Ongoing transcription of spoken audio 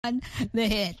The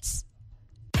hits.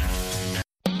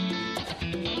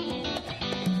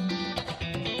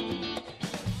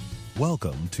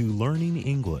 Welcome to Learning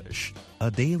English, a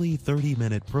daily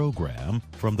 30-minute program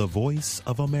from the Voice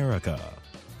of America.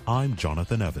 I'm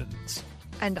Jonathan Evans.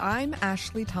 And I'm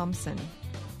Ashley Thompson.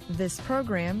 This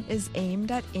program is aimed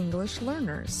at English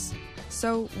learners,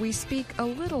 so we speak a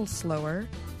little slower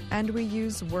and we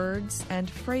use words and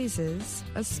phrases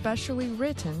especially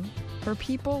written for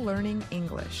people learning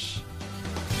English.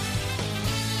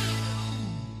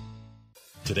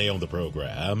 Today on the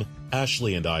program,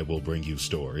 Ashley and I will bring you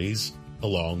stories,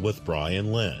 along with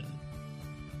Brian Lynn.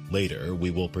 Later,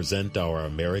 we will present our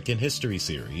American History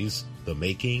series, The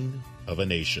Making of a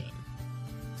Nation.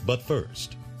 But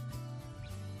first,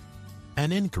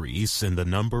 an increase in the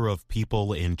number of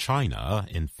people in China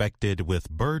infected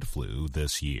with bird flu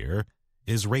this year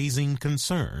is raising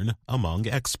concern among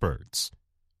experts.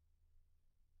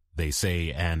 They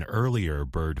say an earlier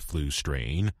bird flu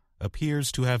strain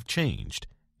appears to have changed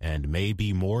and may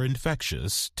be more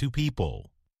infectious to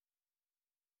people.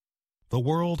 The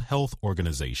World Health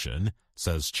Organization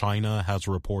says China has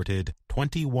reported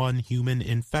 21 human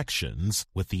infections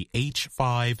with the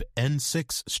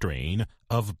H5N6 strain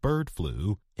of bird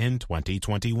flu in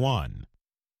 2021.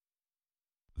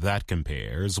 That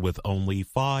compares with only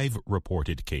 5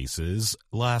 reported cases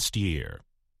last year.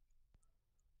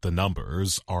 The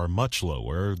numbers are much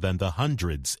lower than the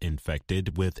hundreds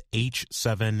infected with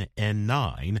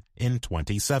H7N9 in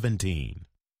 2017.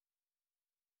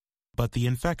 But the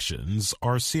infections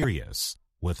are serious,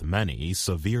 with many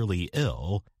severely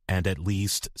ill and at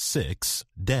least 6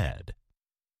 dead.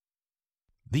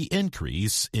 The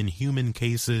increase in human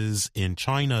cases in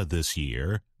China this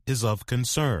year is of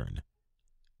concern.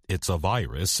 It's a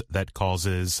virus that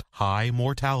causes high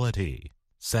mortality,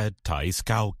 said Thijs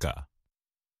Kauke.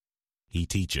 He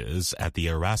teaches at the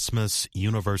Erasmus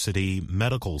University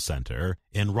Medical Center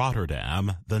in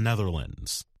Rotterdam, the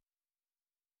Netherlands.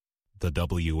 The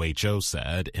WHO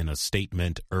said in a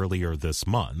statement earlier this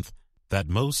month that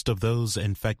most of those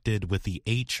infected with the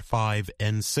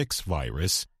H5N6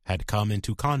 virus had come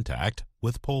into contact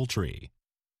with poultry.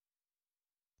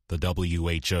 The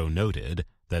WHO noted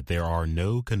that there are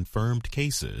no confirmed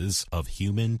cases of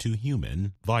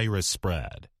human-to-human virus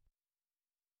spread.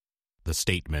 The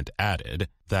statement added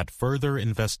that further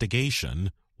investigation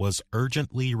was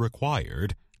urgently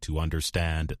required to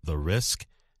understand the risk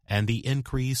and the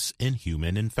increase in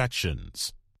human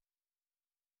infections.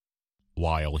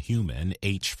 While human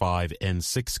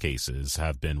H5N6 cases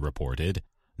have been reported,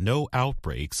 no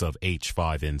outbreaks of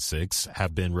H5N6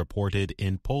 have been reported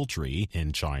in poultry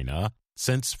in China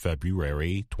since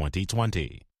February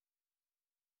 2020.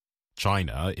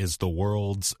 China is the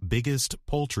world's biggest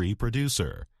poultry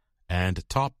producer and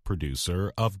top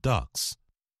producer of ducks.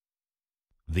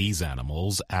 These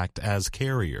animals act as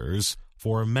carriers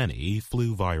for many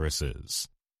flu viruses.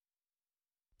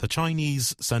 The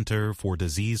Chinese Center for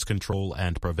Disease Control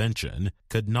and Prevention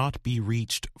could not be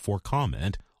reached for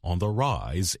comment on the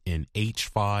rise in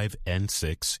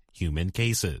H5N6 human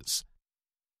cases.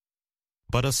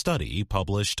 But a study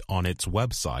published on its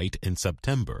website in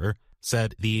September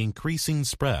said the increasing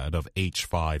spread of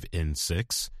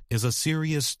H5N6 is a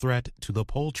serious threat to the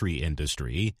poultry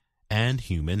industry and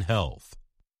human health.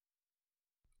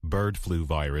 Bird flu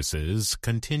viruses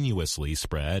continuously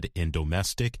spread in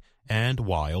domestic and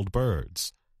wild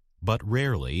birds, but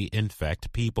rarely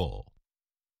infect people.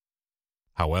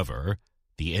 However,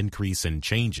 the increase in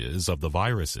changes of the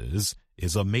viruses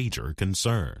is a major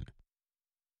concern.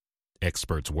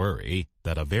 Experts worry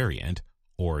that a variant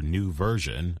or new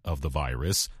version of the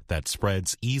virus that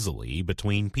spreads easily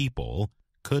between people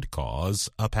could cause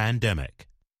a pandemic.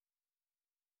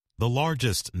 The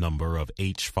largest number of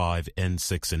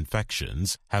H5N6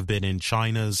 infections have been in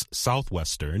China's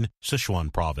southwestern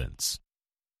Sichuan province.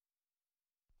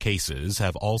 Cases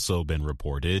have also been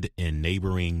reported in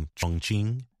neighboring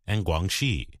Chongqing and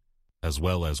Guangxi, as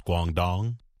well as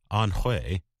Guangdong,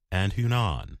 Anhui, and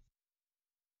Hunan.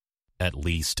 At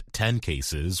least 10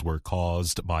 cases were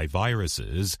caused by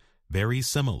viruses very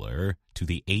similar to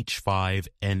the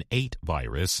H5N8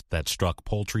 virus that struck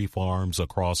poultry farms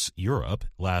across Europe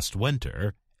last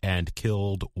winter and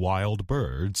killed wild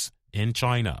birds in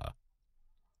China.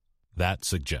 That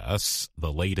suggests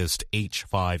the latest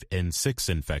H5N6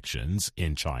 infections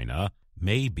in China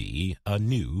may be a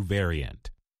new variant.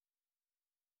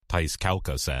 Thijs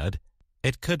Kauke said,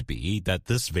 "It could be that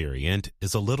this variant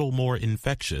is a little more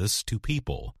infectious to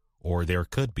people, or there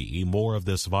could be more of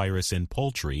this virus in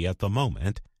poultry at the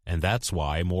moment, and that's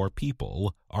why more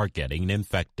people are getting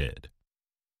infected."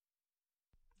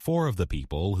 4 of the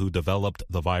people who developed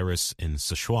the virus in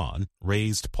Sichuan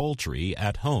raised poultry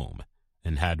at home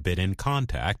and had been in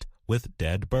contact with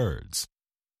dead birds,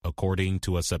 according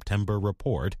to a September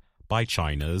report by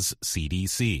China's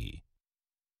CDC.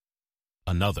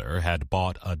 Another had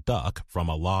bought a duck from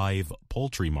a live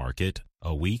poultry market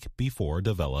a week before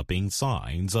developing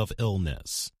signs of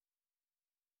illness.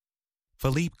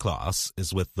 Philippe Klaas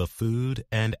is with the Food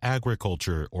and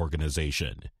Agriculture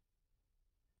Organization.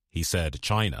 He said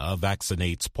China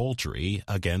vaccinates poultry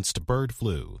against bird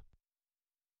flu.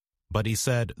 But he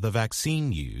said the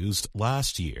vaccine used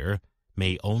last year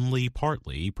may only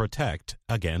partly protect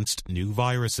against new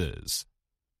viruses.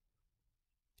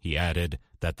 He added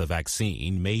that the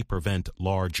vaccine may prevent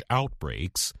large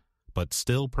outbreaks, but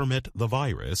still permit the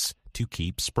virus to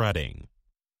keep spreading.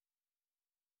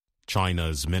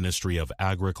 China's Ministry of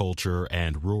Agriculture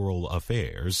and Rural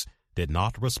Affairs did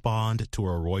not respond to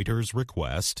a Reuters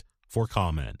request for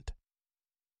comment.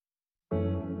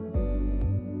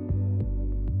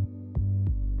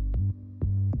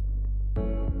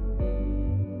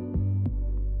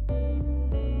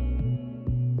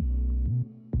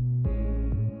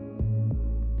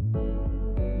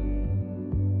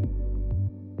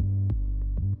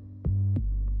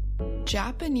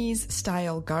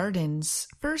 Japanese-style gardens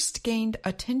first gained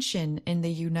attention in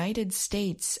the United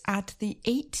States at the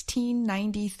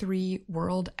 1893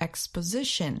 World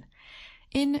Exposition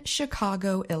in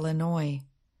Chicago, Illinois.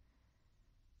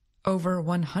 Over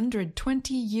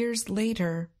 120 years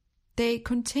later, they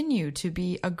continue to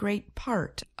be a great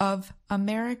part of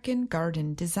American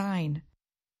garden design.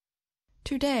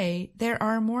 Today, there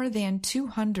are more than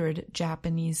 200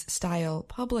 Japanese-style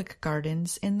public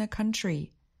gardens in the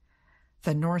country.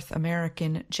 The North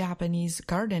American Japanese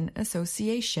Garden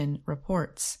Association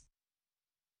reports.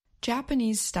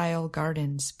 Japanese-style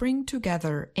gardens bring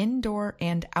together indoor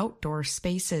and outdoor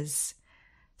spaces,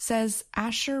 says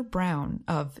Asher Brown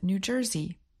of New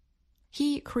Jersey.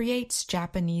 He creates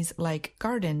Japanese-like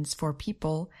gardens for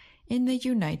people in the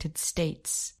United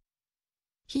States.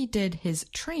 He did his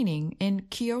training in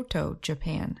Kyoto,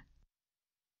 Japan.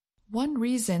 One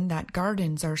reason that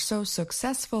gardens are so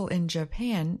successful in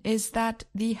Japan is that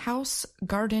the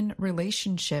house-garden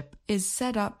relationship is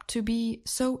set up to be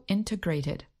so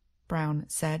integrated, Brown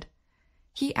said.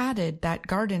 He added that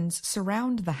gardens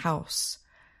surround the house,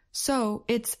 so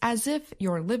it's as if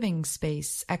your living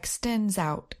space extends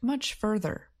out much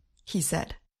further, he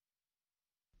said.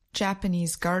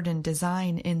 Japanese garden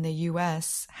design in the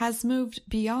U.S. has moved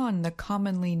beyond the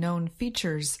commonly known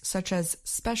features such as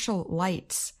special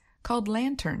lights called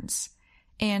lanterns,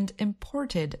 and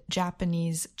imported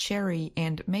Japanese cherry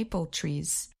and maple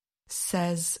trees,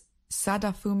 says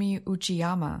Sadafumi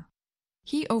Uchiyama.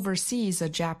 He oversees a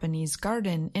Japanese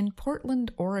garden in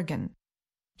Portland, Oregon.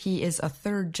 He is a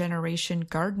third-generation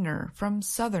gardener from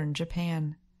southern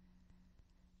Japan.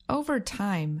 Over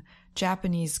time,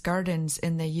 Japanese gardens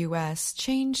in the U.S.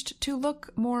 changed to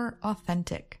look more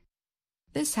authentic.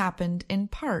 This happened in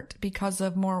part because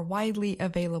of more widely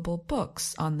available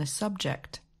books on the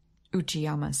subject,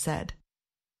 Uchiyama said.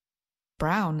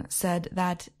 Brown said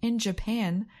that in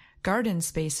Japan, garden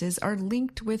spaces are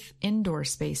linked with indoor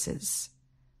spaces.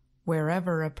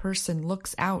 Wherever a person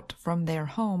looks out from their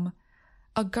home,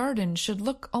 a garden should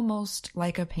look almost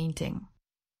like a painting.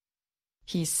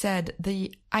 He said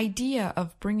the idea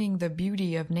of bringing the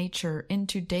beauty of nature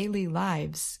into daily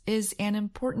lives is an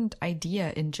important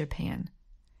idea in Japan.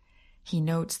 He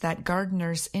notes that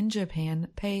gardeners in Japan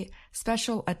pay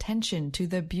special attention to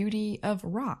the beauty of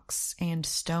rocks and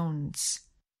stones.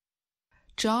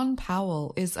 John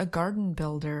Powell is a garden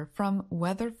builder from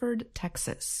Weatherford,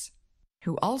 Texas,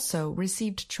 who also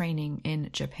received training in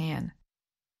Japan.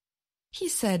 He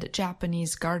said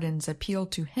Japanese gardens appeal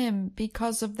to him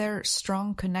because of their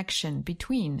strong connection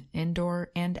between indoor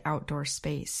and outdoor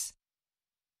space.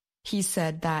 He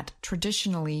said that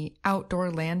traditionally outdoor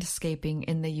landscaping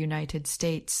in the United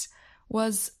States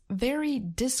was very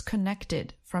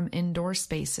disconnected from indoor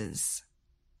spaces.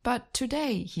 But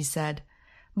today, he said,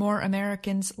 more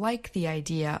Americans like the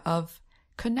idea of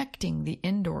connecting the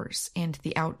indoors and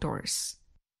the outdoors.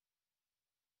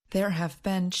 There have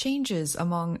been changes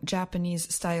among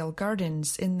Japanese-style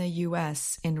gardens in the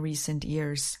U.S. in recent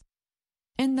years.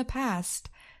 In the past,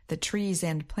 the trees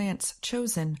and plants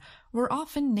chosen were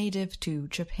often native to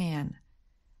Japan.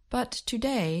 But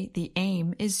today, the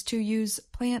aim is to use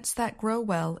plants that grow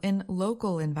well in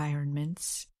local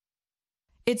environments.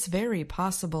 It's very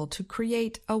possible to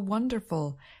create a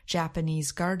wonderful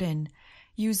Japanese garden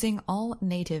using all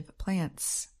native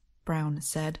plants, Brown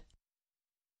said.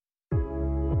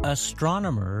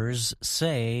 Astronomers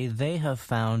say they have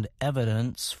found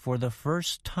evidence for the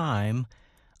first time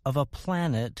of a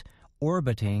planet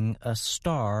orbiting a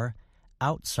star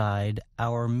outside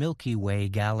our Milky Way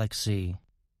galaxy.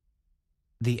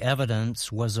 The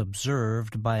evidence was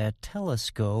observed by a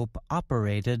telescope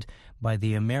operated by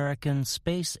the American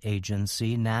Space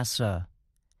Agency, NASA.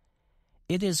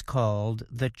 It is called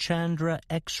the Chandra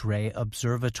X-ray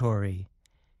Observatory.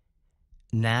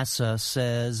 NASA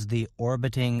says the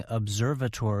orbiting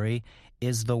observatory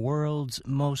is the world's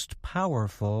most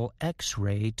powerful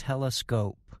X-ray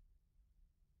telescope.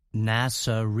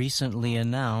 NASA recently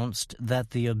announced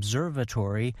that the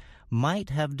observatory might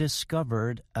have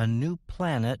discovered a new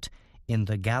planet in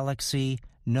the galaxy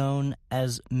known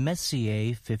as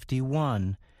Messier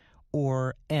 51,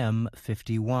 or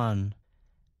M51.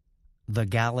 The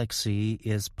galaxy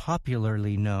is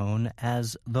popularly known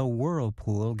as the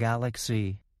Whirlpool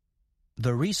Galaxy.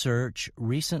 The research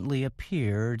recently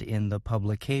appeared in the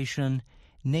publication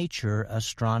Nature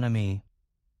Astronomy.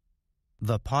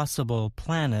 The possible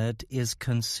planet is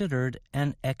considered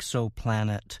an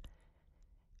exoplanet.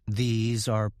 These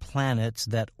are planets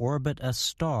that orbit a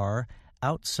star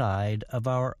outside of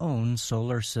our own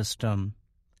solar system.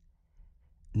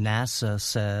 NASA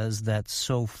says that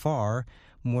so far,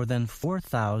 more than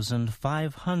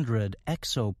 4,500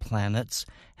 exoplanets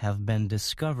have been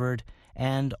discovered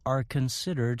and are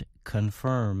considered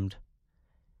confirmed.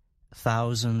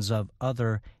 Thousands of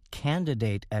other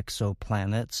candidate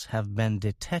exoplanets have been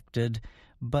detected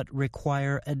but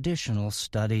require additional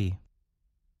study.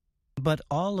 But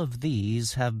all of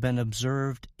these have been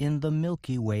observed in the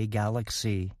Milky Way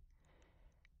galaxy.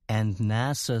 And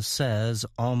NASA says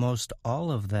almost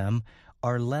all of them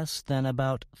are less than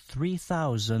about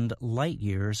 3,000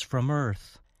 light-years from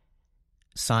Earth.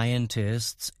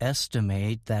 Scientists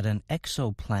estimate that an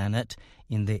exoplanet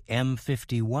in the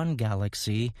M51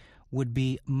 galaxy would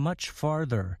be much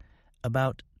farther,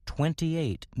 about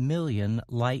 28 million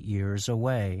light-years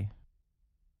away.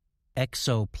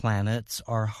 Exoplanets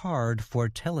are hard for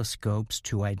telescopes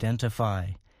to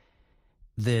identify.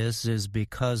 This is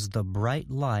because the bright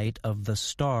light of the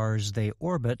stars they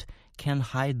orbit can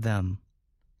hide them.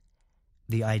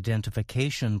 The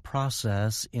identification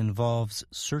process involves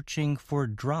searching for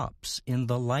drops in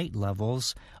the light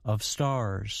levels of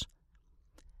stars.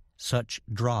 Such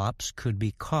drops could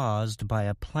be caused by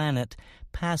a planet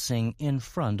passing in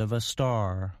front of a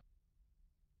star.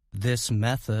 This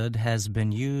method has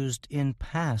been used in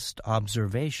past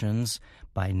observations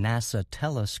by NASA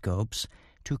telescopes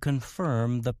to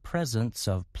confirm the presence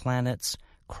of planets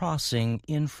crossing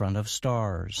in front of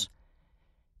stars.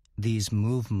 These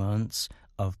movements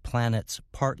of planets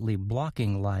partly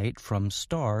blocking light from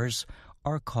stars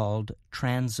are called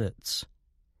transits.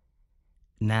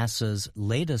 NASA's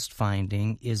latest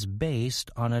finding is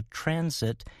based on a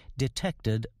transit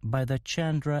detected by the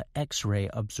Chandra X-ray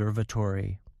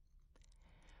Observatory.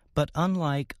 But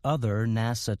unlike other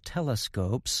NASA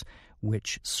telescopes,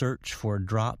 which search for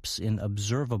drops in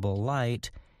observable light,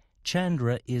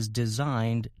 Chandra is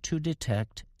designed to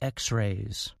detect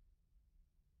X-rays.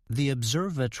 The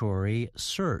observatory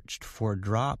searched for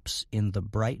drops in the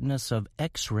brightness of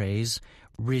X-rays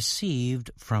received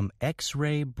from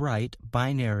X-ray bright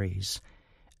binaries,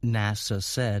 NASA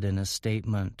said in a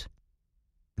statement.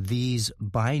 These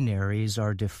binaries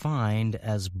are defined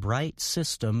as bright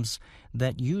systems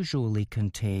that usually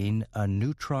contain a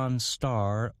neutron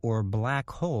star or black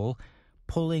hole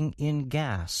pulling in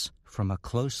gas from a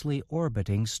closely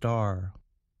orbiting star.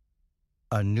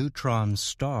 A neutron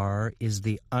star is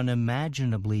the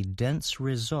unimaginably dense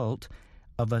result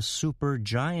of a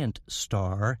supergiant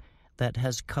star that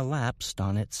has collapsed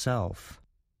on itself.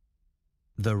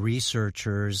 The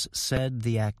researchers said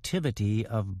the activity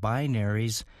of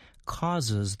binaries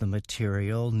causes the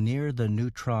material near the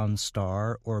neutron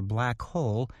star or black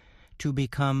hole to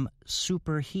become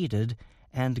superheated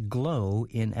and glow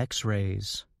in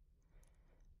X-rays.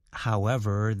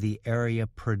 However, the area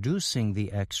producing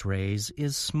the X-rays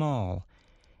is small.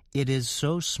 It is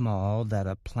so small that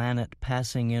a planet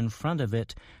passing in front of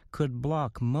it could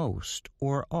block most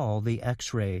or all the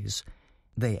X-rays,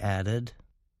 they added.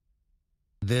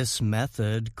 This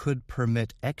method could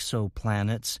permit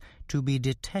exoplanets to be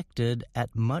detected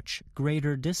at much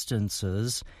greater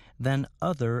distances than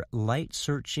other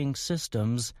light-searching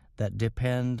systems that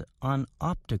depend on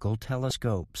optical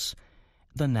telescopes,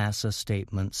 the NASA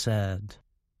statement said.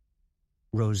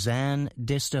 Roseanne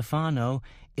DiStefano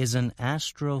is an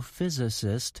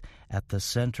astrophysicist at the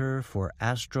Center for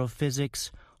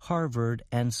Astrophysics, Harvard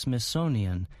and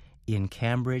Smithsonian in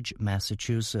Cambridge,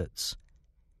 Massachusetts.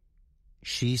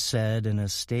 She said in a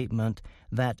statement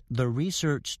that the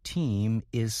research team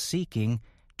is seeking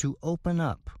to open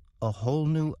up a whole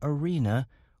new arena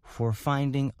for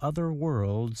finding other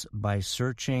worlds by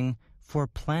searching for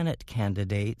planet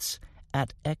candidates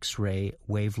at X-ray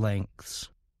wavelengths.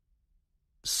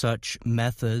 Such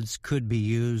methods could be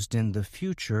used in the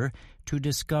future to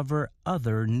discover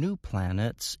other new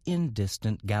planets in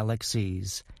distant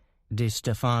galaxies, De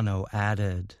Stefano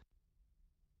added.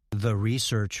 The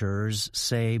researchers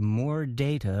say more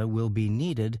data will be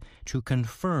needed to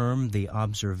confirm the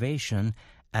observation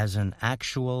as an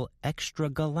actual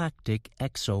extragalactic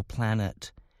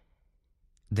exoplanet.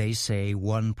 They say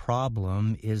one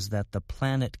problem is that the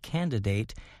planet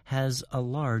candidate has a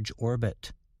large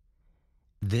orbit.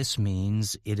 This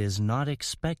means it is not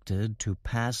expected to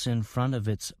pass in front of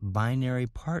its binary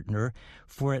partner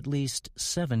for at least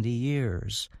 70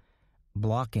 years,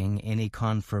 blocking any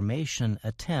confirmation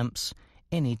attempts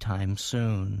anytime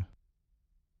soon.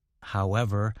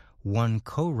 However, one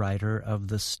co-writer of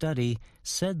the study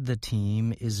said the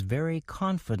team is very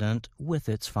confident with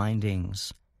its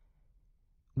findings.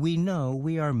 We know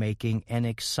we are making an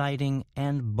exciting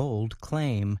and bold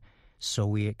claim, so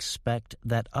we expect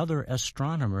that other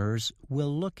astronomers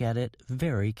will look at it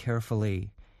very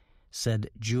carefully, said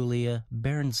Julia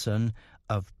Berenson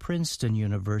of Princeton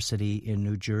University in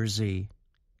New Jersey.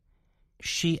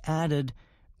 She added,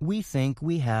 "We think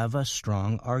we have a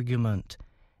strong argument,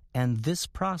 and this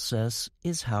process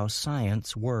is how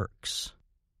science works."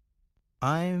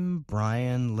 I'm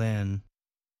Brian Lynn.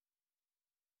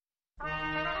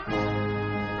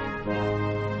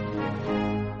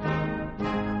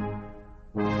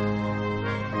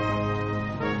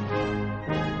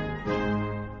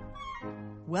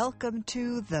 Welcome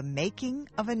to The Making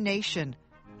of a Nation,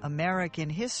 American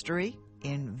History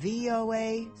in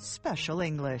VOA Special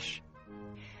English.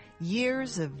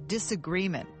 Years of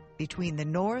disagreement between the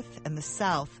North and the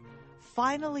South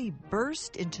finally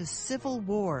burst into civil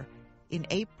war in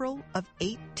April of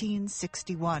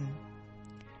 1861.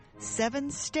 7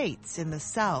 states in the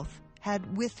South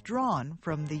had withdrawn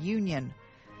from the Union.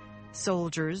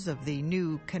 Soldiers of the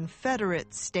new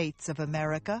Confederate States of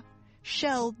America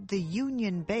shelled the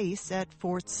Union base at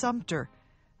Fort Sumter,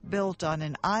 built on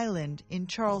an island in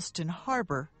Charleston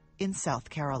Harbor in South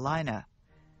Carolina.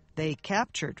 They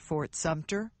captured Fort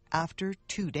Sumter after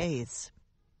 2 days.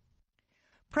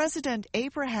 President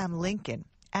Abraham Lincoln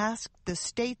asked the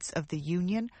states of the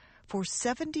Union for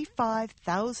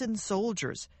 75,000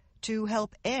 soldiers to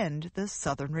help end the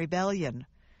Southern Rebellion.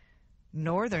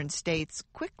 Northern states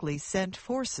quickly sent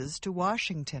forces to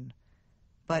Washington,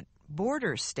 but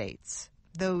border states,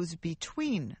 those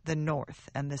between the North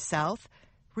and the South,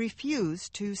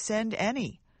 refused to send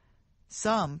any.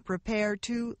 Some prepared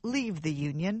to leave the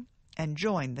Union and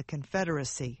join the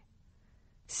Confederacy.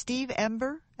 Steve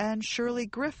Ember and Shirley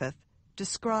Griffith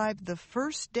described the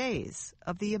first days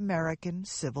of the American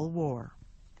Civil War.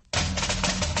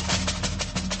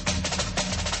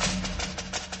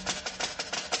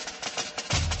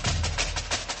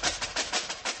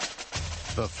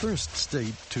 The first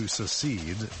state to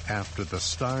secede after the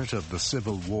start of the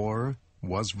Civil War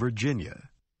was Virginia.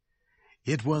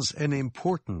 It was an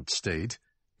important state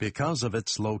because of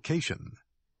its location.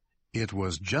 It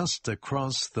was just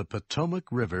across the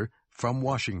Potomac River from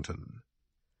Washington.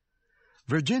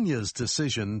 Virginia's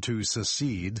decision to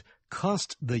secede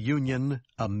cost the Union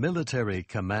a military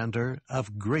commander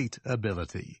of great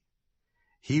ability.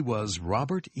 He was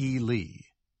Robert E. Lee.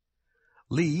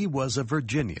 Lee was a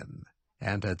Virginian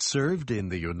and had served in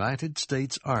the United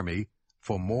States Army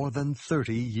for more than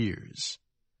 30 years.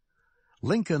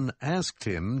 Lincoln asked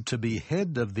him to be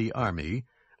head of the Army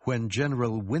when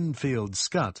General Winfield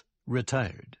Scott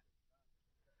retired.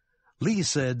 Lee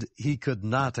said he could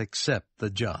not accept the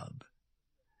job.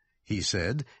 He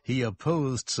said he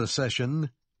opposed secession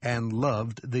and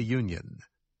loved the Union.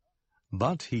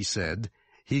 But, he said,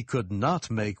 he could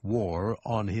not make war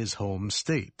on his home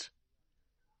state.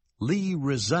 Lee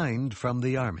resigned from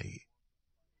the Army.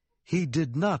 He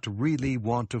did not really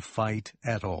want to fight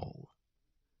at all.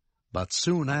 But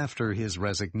soon after his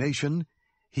resignation,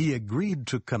 he agreed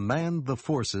to command the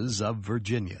forces of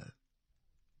Virginia.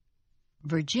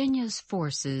 Virginia's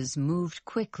forces moved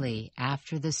quickly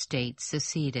after the state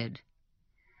seceded.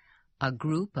 A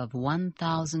group of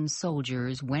 1,000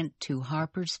 soldiers went to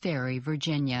Harper's Ferry,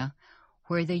 Virginia,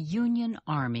 where the Union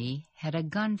Army had a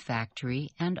gun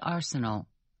factory and arsenal.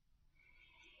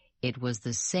 It was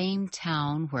the same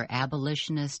town where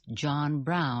abolitionist John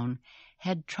Brown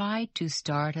had tried to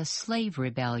start a slave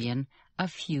rebellion a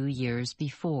few years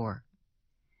before.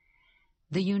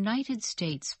 The United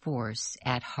States force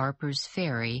at Harper's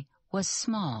Ferry was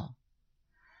small.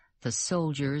 The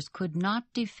soldiers could not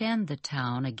defend the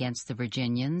town against the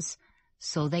Virginians,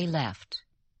 so they left.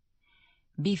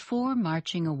 Before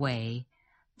marching away,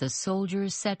 the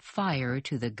soldiers set fire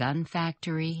to the gun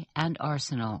factory and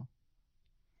arsenal.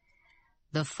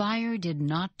 The fire did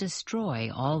not destroy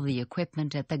all the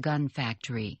equipment at the gun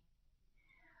factory.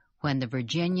 When the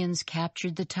Virginians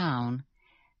captured the town,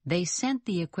 they sent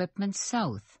the equipment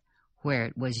south, where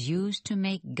it was used to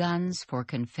make guns for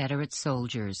Confederate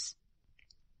soldiers.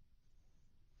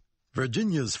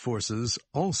 Virginia's forces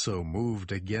also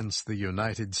moved against the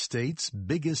United States'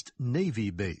 biggest Navy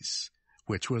base,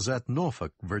 which was at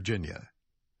Norfolk, Virginia.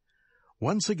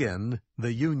 Once again,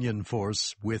 the Union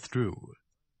force withdrew.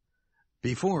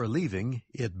 Before leaving,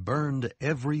 it burned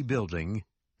every building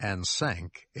and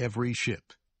sank every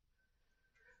ship.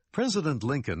 President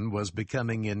Lincoln was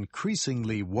becoming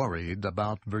increasingly worried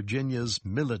about Virginia's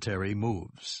military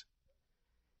moves.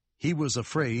 He was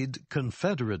afraid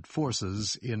Confederate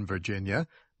forces in Virginia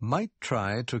might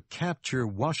try to capture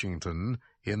Washington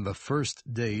in the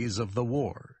first days of the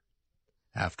war.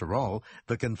 After all,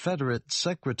 the Confederate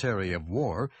Secretary of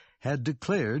War had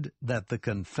declared that the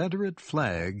Confederate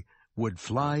flag would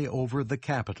fly over the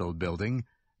Capitol building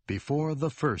before the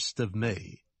 1st of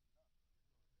May.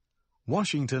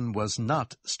 Washington was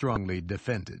not strongly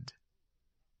defended.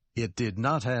 It did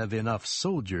not have enough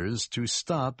soldiers to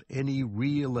stop any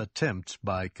real attempt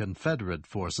by Confederate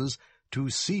forces to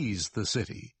seize the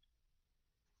city.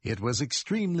 It was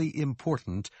extremely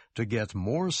important to get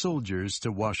more soldiers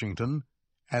to Washington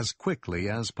as quickly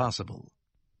as possible.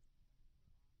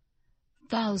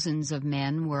 Thousands of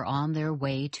men were on their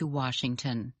way to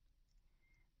Washington,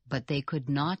 but they could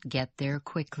not get there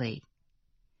quickly.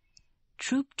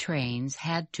 Troop trains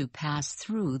had to pass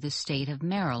through the state of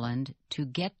Maryland to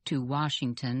get to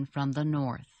Washington from the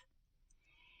north.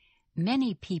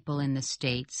 Many people in the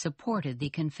state supported the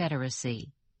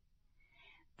Confederacy.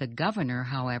 The governor,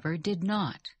 however, did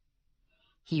not.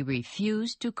 He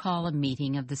refused to call a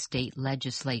meeting of the state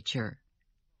legislature.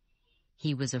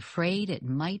 He was afraid it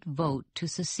might vote to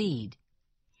secede.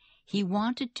 He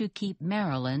wanted to keep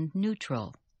Maryland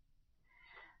neutral.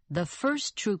 The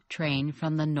first troop train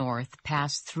from the north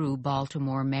passed through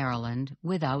Baltimore, Maryland,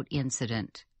 without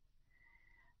incident.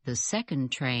 The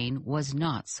second train was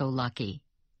not so lucky.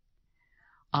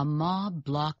 A mob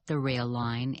blocked the rail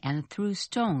line and threw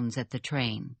stones at the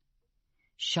train.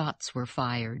 Shots were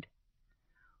fired.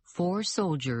 4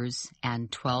 soldiers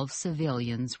and 12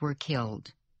 civilians were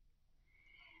killed.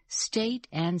 State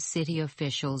and city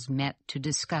officials met to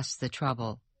discuss the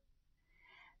trouble.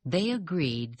 They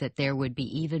agreed that there would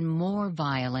be even more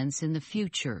violence in the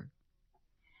future.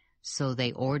 So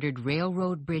they ordered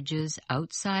railroad bridges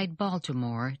outside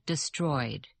Baltimore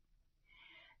destroyed.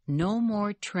 No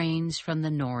more trains from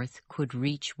the north could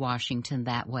reach Washington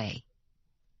that way.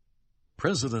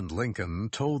 President Lincoln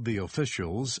told the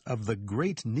officials of the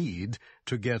great need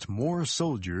to get more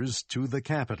soldiers to the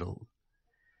capital.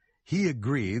 He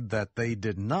agreed that they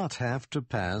did not have to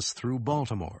pass through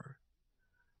Baltimore,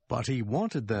 but he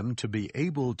wanted them to be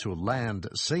able to land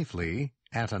safely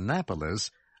at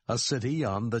Annapolis, a city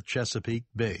on the Chesapeake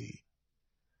Bay.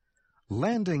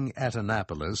 Landing at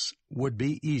Annapolis would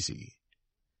be easy.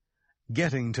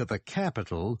 Getting to the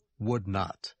capital would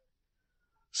not.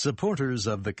 Supporters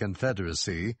of the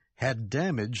Confederacy had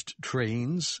damaged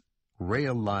trains,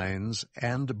 rail lines,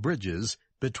 and bridges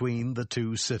between the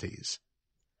two cities.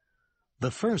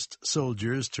 The first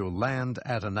soldiers to land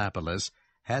at Annapolis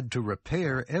had to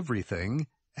repair everything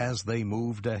as they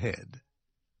moved ahead.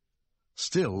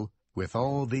 Still, with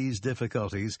all these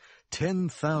difficulties,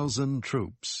 10,000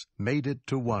 troops made it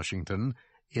to Washington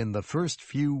in the first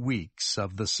few weeks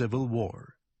of the Civil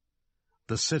War.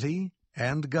 The city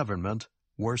and government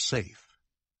were safe.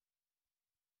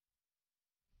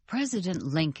 President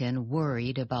Lincoln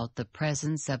worried about the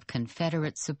presence of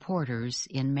Confederate supporters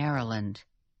in Maryland.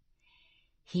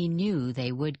 He knew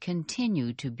they would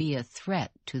continue to be a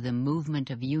threat to the movement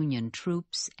of Union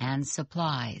troops and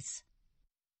supplies.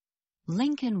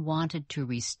 Lincoln wanted to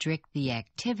restrict the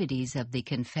activities of the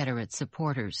Confederate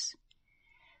supporters,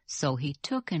 so he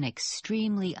took an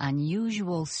extremely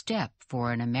unusual step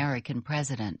for an American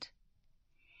president.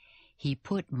 He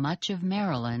put much of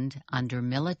Maryland under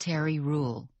military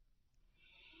rule.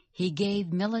 He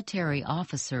gave military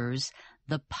officers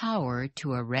the power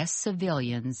to arrest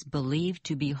civilians believed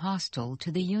to be hostile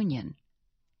to the Union.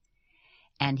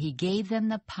 And he gave them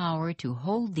the power to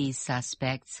hold these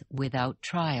suspects without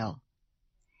trial.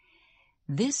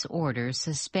 This order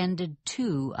suspended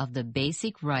 2 of the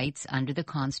basic rights under the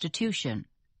Constitution.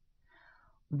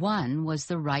 One was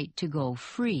the right to go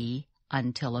free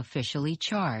until officially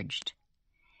charged,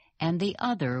 and the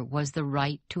other was the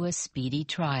right to a speedy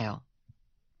trial.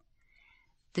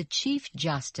 The Chief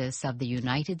Justice of the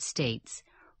United States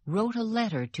wrote a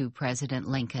letter to President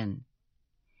Lincoln.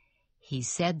 He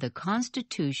said the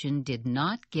Constitution did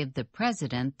not give the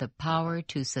President the power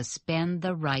to suspend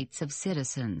the rights of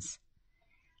citizens.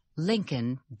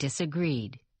 Lincoln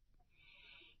disagreed.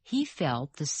 He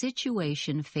felt the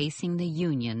situation facing the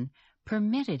Union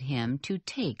permitted him to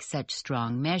take such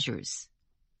strong measures.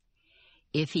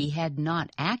 If he had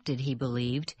not acted, he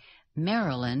believed,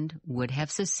 Maryland would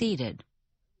have seceded.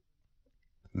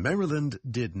 Maryland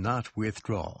did not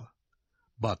withdraw,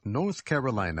 but North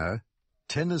Carolina,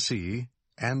 Tennessee,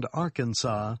 and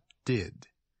Arkansas did.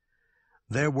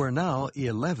 There were now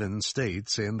 11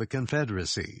 states in the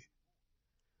Confederacy.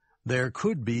 There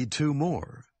could be 2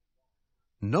 more.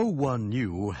 No one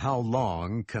knew how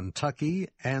long Kentucky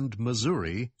and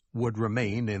Missouri would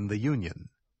remain in the Union.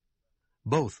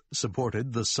 Both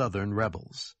supported the Southern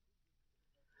rebels.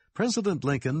 President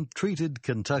Lincoln treated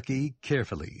Kentucky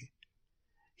carefully.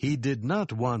 He did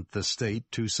not want the state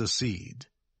to secede,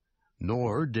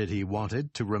 nor did he want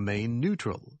it to remain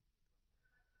neutral.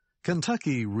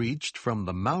 Kentucky reached from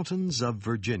the mountains of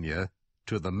Virginia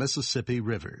to the Mississippi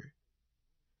River.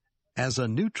 As a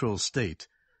neutral state,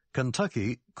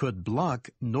 Kentucky could block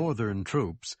Northern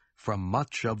troops from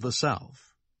much of the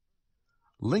South.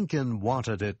 Lincoln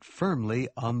wanted it firmly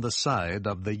on the side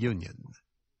of the Union.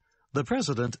 The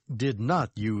President did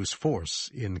not use force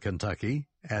in Kentucky,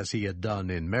 as he had done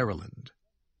in Maryland.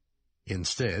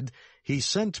 Instead, he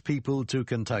sent people to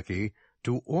Kentucky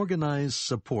to organize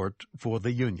support for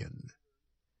the Union.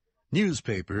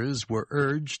 Newspapers were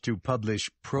urged to publish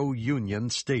pro-Union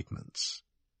statements.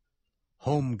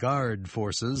 Home Guard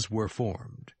forces were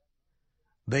formed.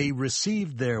 They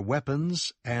received their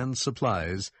weapons and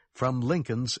supplies from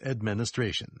Lincoln's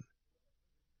administration.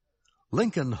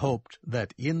 Lincoln hoped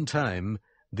that in time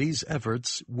these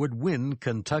efforts would win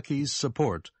Kentucky's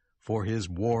support for his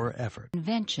war effort.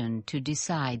 Convention to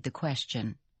decide the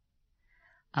question.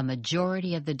 A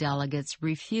majority of the delegates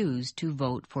refused to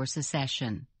vote for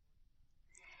secession.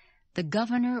 The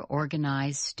governor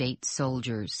organized state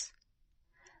soldiers.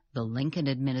 The Lincoln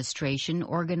administration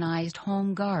organized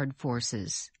Home Guard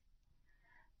forces.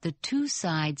 The 2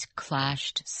 sides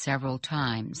clashed several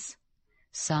times.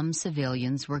 Some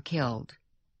civilians were killed.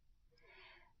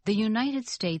 The United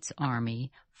States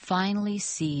Army finally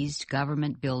seized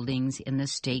government buildings in the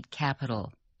state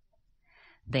capital.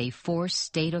 They forced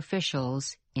state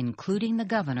officials, including the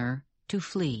governor, to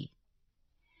flee.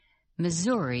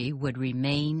 Missouri would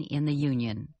remain in the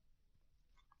Union.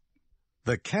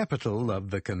 The capital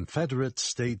of the Confederate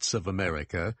States of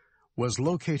America was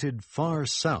located far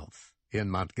south in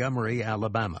Montgomery,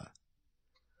 Alabama.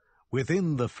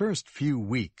 Within the first few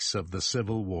weeks of the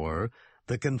Civil War,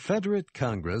 the Confederate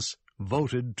Congress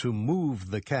voted to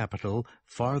move the capital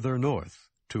farther north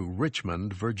to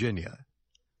Richmond, Virginia.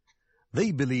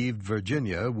 They believed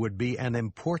Virginia would be an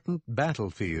important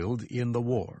battlefield in the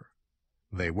war.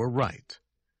 They were right.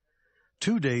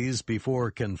 2 days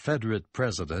before Confederate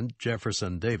President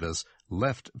Jefferson Davis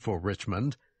left for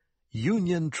Richmond,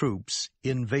 Union troops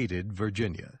invaded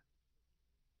Virginia.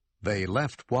 They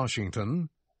left Washington,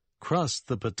 crossed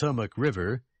the Potomac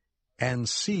River, and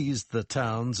seized the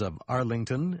towns of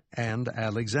Arlington and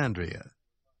Alexandria.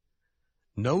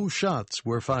 No shots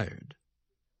were fired.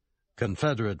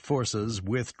 Confederate forces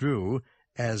withdrew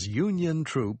as Union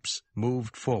troops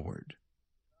moved forward.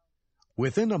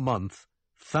 Within a month,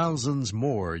 thousands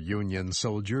more Union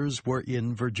soldiers were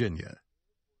in Virginia.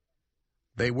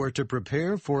 They were to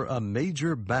prepare for a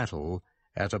major battle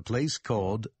at a place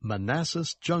called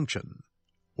Manassas Junction,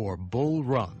 or Bull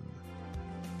Run.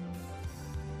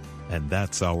 And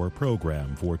that's our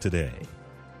program for today.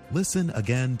 Listen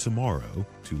again tomorrow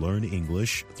to learn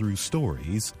English through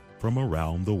stories from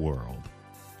around the world.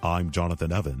 I'm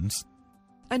Jonathan Evans.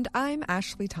 And I'm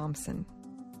Ashley Thompson.